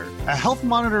Pretty Litter, a health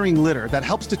monitoring litter that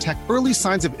helps detect early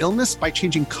signs of illness by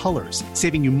changing colors,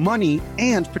 saving you money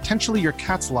and potentially your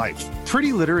cat's life.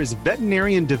 Pretty Litter is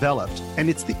veterinarian developed, and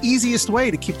it's the easiest way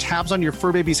to keep tabs on your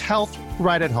fur baby's health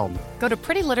right at home. Go to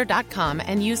prettylitter.com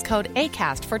and use code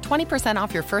ACAST for 20%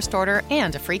 off your first order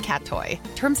and a free cat toy.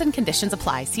 Terms and conditions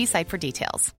apply. See site for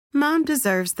details. Mom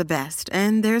deserves the best,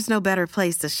 and there's no better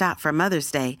place to shop for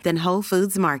Mother's Day than Whole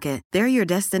Foods Market. They're your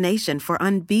destination for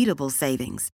unbeatable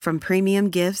savings, from premium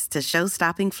gifts to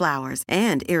show-stopping flowers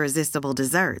and irresistible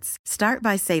desserts. Start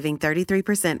by saving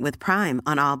 33% with Prime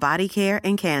on all body care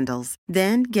and candles.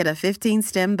 Then get a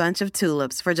 15-stem bunch of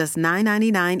tulips for just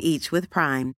 $9.99 each with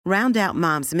Prime. Round out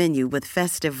Mom's menu with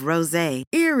festive rosé,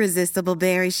 irresistible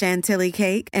berry chantilly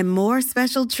cake, and more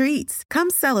special treats. Come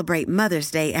celebrate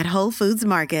Mother's Day at Whole Foods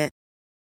Market.